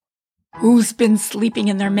Who's been sleeping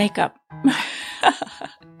in their makeup?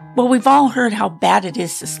 Well, we've all heard how bad it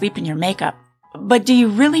is to sleep in your makeup. But do you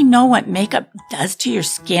really know what makeup does to your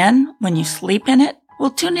skin when you sleep in it?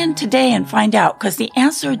 Well, tune in today and find out, because the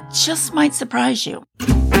answer just might surprise you.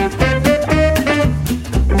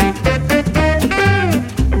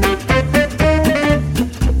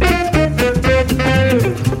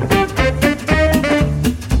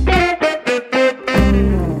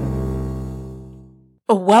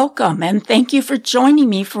 Welcome, and thank you for joining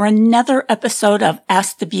me for another episode of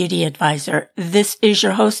Ask the Beauty Advisor. This is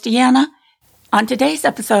your host, Deanna. On today's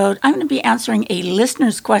episode, I'm going to be answering a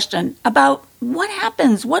listener's question about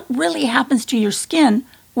what really happens to your skin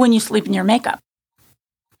when you sleep in your makeup.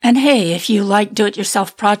 And hey, if you like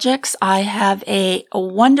do-it-yourself projects, I have a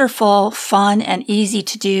wonderful, fun, and easy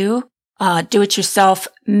to do do-it-yourself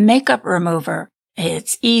makeup remover.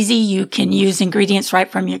 It's easy. You can use ingredients right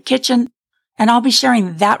from your kitchen. And I'll be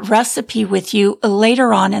sharing that recipe with you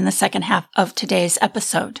later on in the second half of today's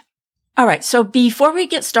episode. All right, so before we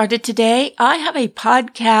get started today, I have a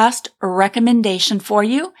podcast recommendation for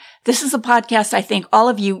you. This is a podcast I think all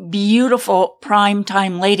of you beautiful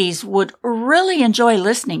primetime ladies would really enjoy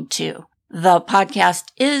listening to. The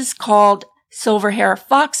podcast is called Silver Hair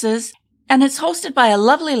Foxes, and it's hosted by a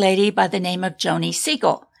lovely lady by the name of Joni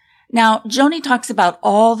Siegel. Now, Joni talks about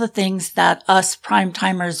all the things that us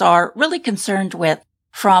primetimers are really concerned with,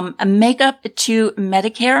 from makeup to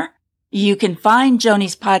Medicare. You can find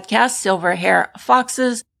Joni's podcast, Silver Hair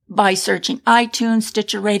Foxes, by searching iTunes,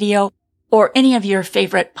 Stitcher Radio, or any of your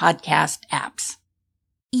favorite podcast apps.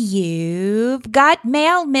 You've got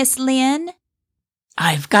mail, Miss Lynn.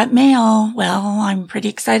 I've got mail. Well, I'm pretty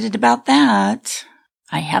excited about that.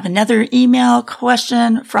 I have another email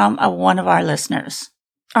question from one of our listeners.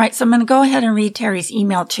 All right, so I'm going to go ahead and read Terry's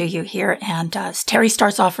email to you here. And Terry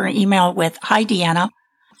starts off her email with, "Hi, Deanna.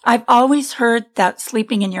 I've always heard that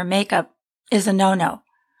sleeping in your makeup is a no-no.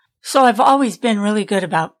 So I've always been really good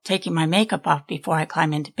about taking my makeup off before I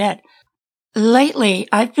climb into bed. Lately,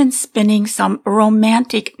 I've been spending some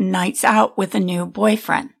romantic nights out with a new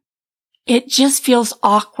boyfriend. It just feels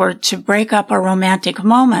awkward to break up a romantic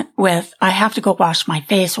moment with, I have to go wash my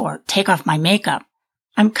face or take off my makeup.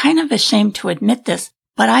 I'm kind of ashamed to admit this,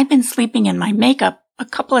 but I've been sleeping in my makeup a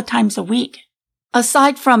couple of times a week.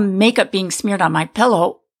 Aside from makeup being smeared on my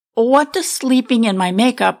pillow, what does sleeping in my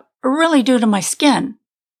makeup really do to my skin?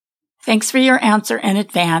 Thanks for your answer in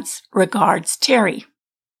advance. Regards, Terry."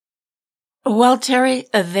 Well, Terry,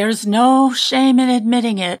 there's no shame in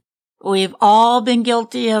admitting it. We've all been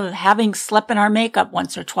guilty of having slept in our makeup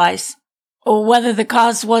once or twice. Whether the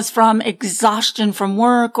cause was from exhaustion from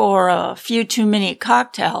work or a few too many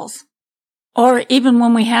cocktails. Or even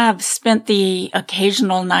when we have spent the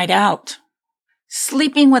occasional night out.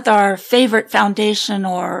 Sleeping with our favorite foundation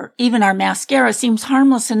or even our mascara seems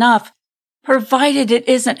harmless enough, provided it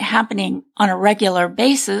isn't happening on a regular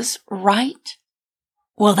basis, right?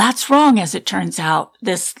 Well, that's wrong, as it turns out.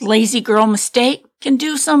 This lazy girl mistake can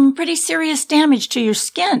do some pretty serious damage to your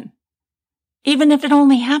skin, even if it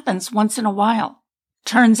only happens once in a while.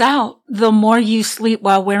 Turns out, the more you sleep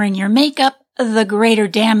while wearing your makeup, the greater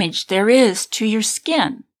damage there is to your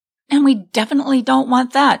skin. And we definitely don't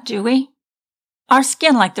want that, do we? Our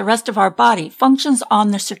skin, like the rest of our body, functions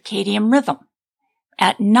on the circadian rhythm.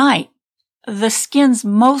 At night, the skin's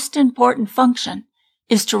most important function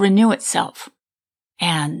is to renew itself.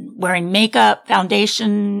 And wearing makeup,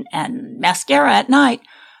 foundation, and mascara at night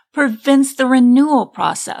prevents the renewal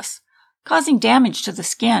process, causing damage to the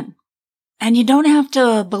skin. And you don't have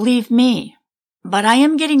to believe me, but I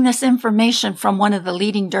am getting this information from one of the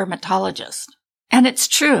leading dermatologists. And it's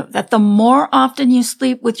true that the more often you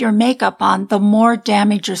sleep with your makeup on, the more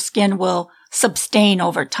damage your skin will sustain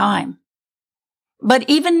over time. But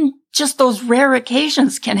even just those rare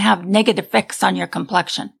occasions can have negative effects on your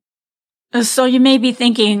complexion. So you may be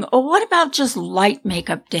thinking, what about just light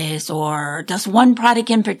makeup days, or does one product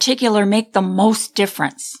in particular make the most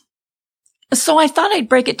difference? So I thought I'd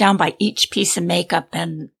break it down by each piece of makeup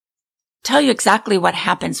and tell you exactly what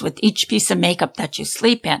happens with each piece of makeup that you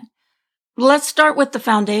sleep in. Let's start with the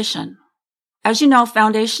foundation. As you know,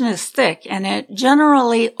 foundation is thick and it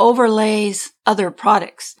generally overlays other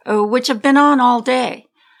products, which have been on all day.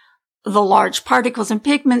 The large particles and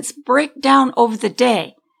pigments break down over the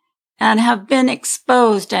day and have been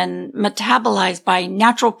exposed and metabolized by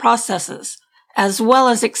natural processes, as well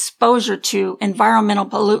as exposure to environmental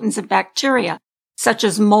pollutants and bacteria, such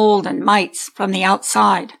as mold and mites from the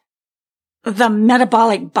outside. The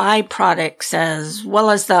metabolic byproducts, as well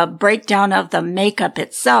as the breakdown of the makeup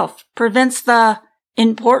itself, prevents the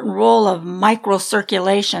important role of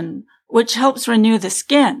microcirculation, which helps renew the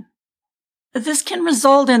skin. This can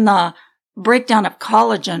result in the breakdown of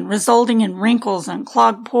collagen, resulting in wrinkles and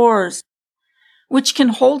clogged pores, which can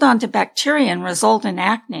hold on to bacteria and result in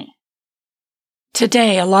acne.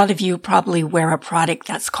 Today, a lot of you probably wear a product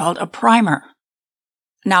that's called a primer.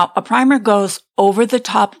 Now, a primer goes over the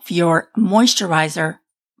top of your moisturizer,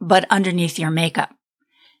 but underneath your makeup.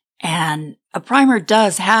 And a primer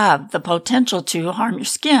does have the potential to harm your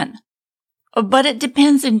skin. But it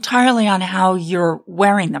depends entirely on how you're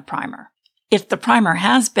wearing the primer. If the primer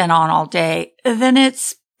has been on all day, then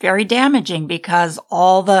it's very damaging because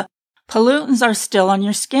all the pollutants are still on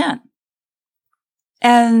your skin.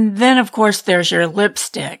 And then, of course, there's your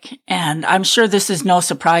lipstick. And I'm sure this is no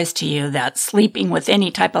surprise to you that sleeping with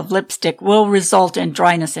any type of lipstick will result in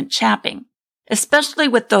dryness and chapping, especially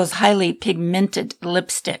with those highly pigmented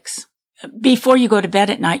lipsticks. Before you go to bed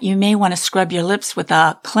at night, you may want to scrub your lips with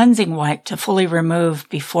a cleansing wipe to fully remove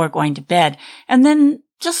before going to bed. And then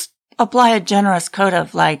just apply a generous coat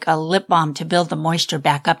of like a lip balm to build the moisture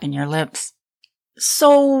back up in your lips.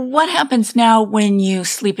 So what happens now when you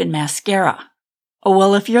sleep in mascara?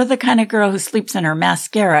 Well, if you're the kind of girl who sleeps in her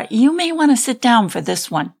mascara, you may want to sit down for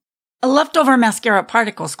this one. Leftover mascara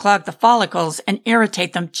particles clog the follicles and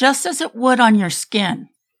irritate them just as it would on your skin.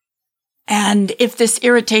 And if this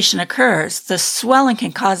irritation occurs, the swelling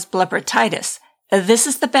can cause blepharitis. This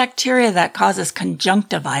is the bacteria that causes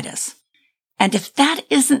conjunctivitis. And if that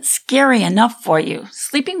isn't scary enough for you,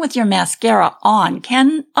 sleeping with your mascara on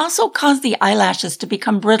can also cause the eyelashes to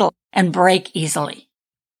become brittle and break easily.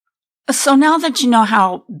 So now that you know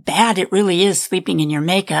how bad it really is sleeping in your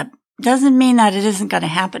makeup, doesn't mean that it isn't going to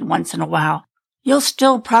happen once in a while. You'll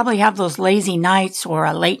still probably have those lazy nights or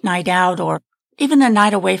a late night out or even a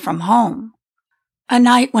night away from home. A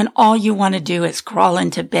night when all you want to do is crawl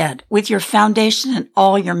into bed with your foundation and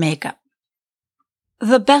all your makeup.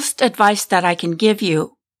 The best advice that I can give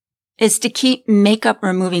you is to keep makeup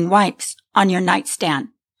removing wipes on your nightstand.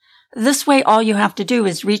 This way all you have to do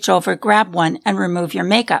is reach over, grab one, and remove your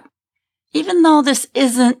makeup. Even though this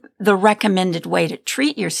isn't the recommended way to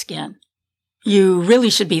treat your skin, you really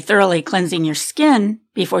should be thoroughly cleansing your skin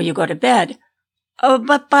before you go to bed.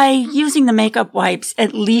 But by using the makeup wipes,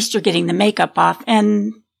 at least you're getting the makeup off,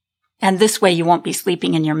 and this way you won't be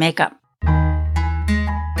sleeping in your makeup.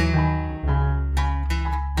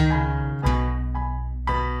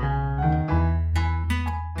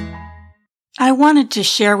 I wanted to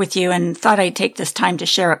share with you and thought I'd take this time to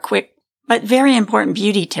share a quick but very important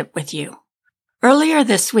beauty tip with you. Earlier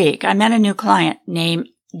this week, I met a new client named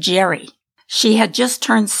Jerry. She had just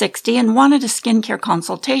turned 60 and wanted a skincare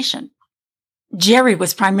consultation. Jerry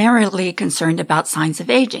was primarily concerned about signs of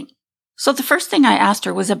aging. So the first thing I asked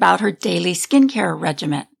her was about her daily skincare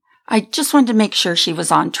regimen. I just wanted to make sure she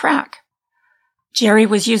was on track. Jerry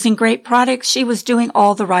was using great products. She was doing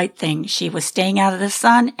all the right things. She was staying out of the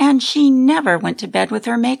sun, and she never went to bed with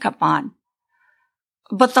her makeup on.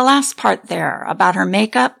 But the last part there about her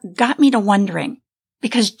makeup got me to wondering,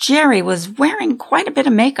 because Jerry was wearing quite a bit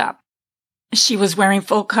of makeup. She was wearing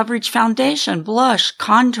full coverage foundation, blush,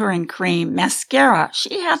 contouring cream, mascara.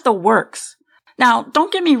 She had the works. Now,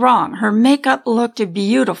 don't get me wrong, her makeup looked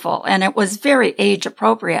beautiful and it was very age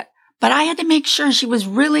appropriate, but I had to make sure she was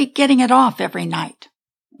really getting it off every night.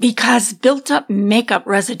 Because built up makeup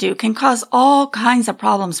residue can cause all kinds of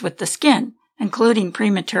problems with the skin, including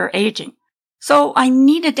premature aging. So I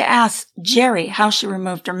needed to ask Jerry how she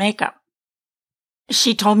removed her makeup.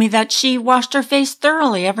 She told me that she washed her face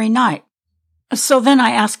thoroughly every night. So then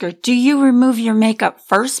I asked her, do you remove your makeup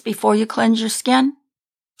first before you cleanse your skin?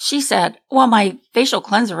 She said, well, my facial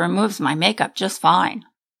cleanser removes my makeup just fine.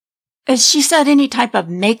 She said any type of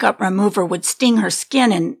makeup remover would sting her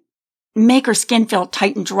skin and make her skin feel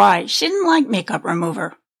tight and dry. She didn't like makeup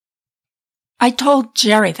remover. I told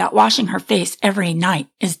Jerry that washing her face every night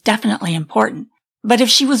is definitely important, but if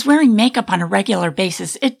she was wearing makeup on a regular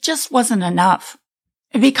basis, it just wasn't enough.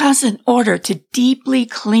 Because in order to deeply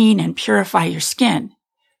clean and purify your skin,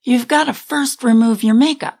 you've got to first remove your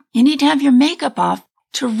makeup. You need to have your makeup off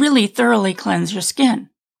to really thoroughly cleanse your skin.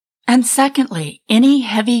 And secondly, any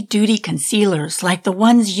heavy-duty concealers like the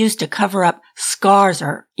ones used to cover up scars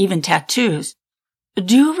or even tattoos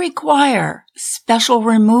do require special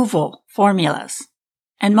removal formulas.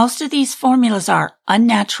 And most of these formulas are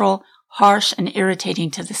unnatural, harsh, and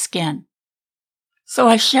irritating to the skin. So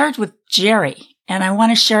I shared with Jerry, and I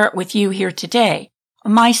want to share it with you here today,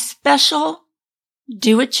 my special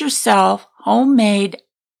do-it-yourself homemade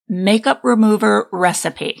makeup remover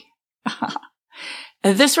recipe.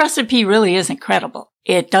 This recipe really is incredible.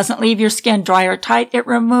 It doesn't leave your skin dry or tight. It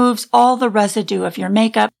removes all the residue of your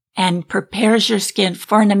makeup and prepares your skin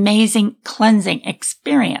for an amazing cleansing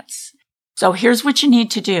experience. So here's what you need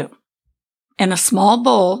to do. In a small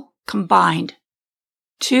bowl, combine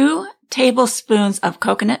 2 tablespoons of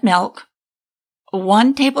coconut milk,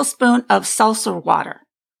 1 tablespoon of seltzer water.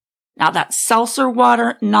 Now that's seltzer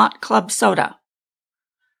water, not club soda.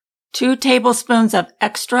 2 tablespoons of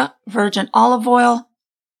extra virgin olive oil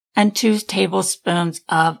and 2 tablespoons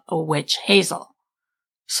of witch hazel.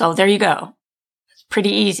 So there you go. It's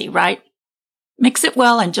pretty easy, right? Mix it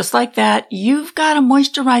well, and just like that, you've got a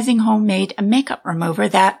moisturizing homemade makeup remover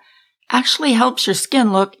that actually helps your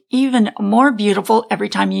skin look even more beautiful every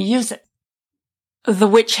time you use it. The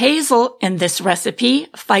witch hazel in this recipe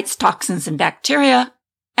fights toxins and bacteria,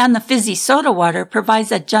 and the fizzy soda water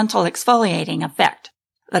provides a gentle exfoliating effect.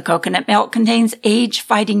 The coconut milk contains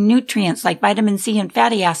age-fighting nutrients like vitamin C and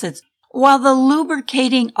fatty acids, while the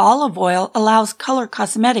lubricating olive oil allows color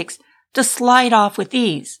cosmetics to slide off with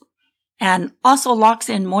ease, and also locks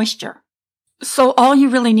in moisture. So all you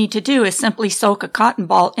really need to do is simply soak a cotton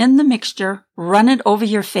ball in the mixture, run it over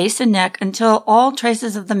your face and neck until all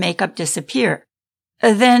traces of the makeup disappear.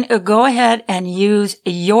 Then go ahead and use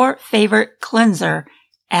your favorite cleanser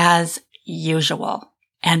as usual.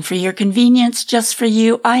 And for your convenience, just for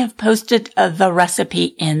you, I have posted the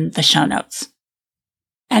recipe in the show notes.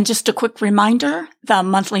 And just a quick reminder, the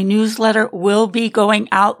monthly newsletter will be going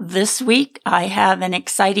out this week. I have an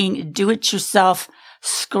exciting do-it-yourself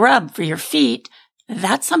scrub for your feet.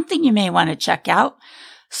 That's something you may want to check out.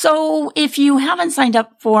 So if you haven't signed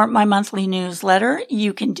up for my monthly newsletter,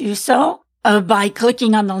 you can do so by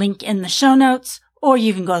clicking on the link in the show notes, or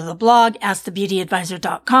you can go to the blog,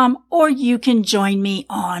 askthebeautyadvisor.com, or you can join me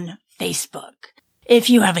on Facebook. If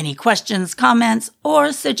you have any questions, comments,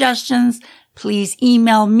 or suggestions, please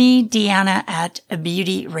email me, Deanna, at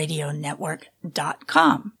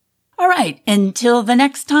beautyradionetwork.com. All right, until the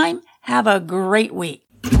next time, have a great week.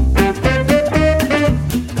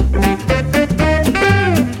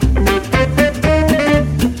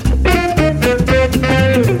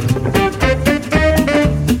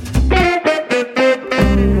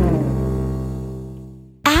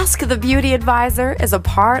 Ask the Beauty Advisor is a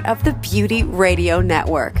part of the Beauty Radio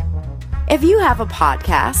Network. If you have a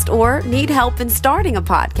podcast or need help in starting a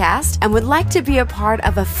podcast and would like to be a part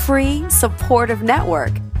of a free, supportive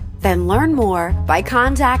network, then learn more by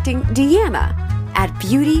contacting Deanna at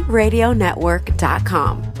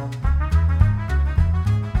beautyradionetwork.com.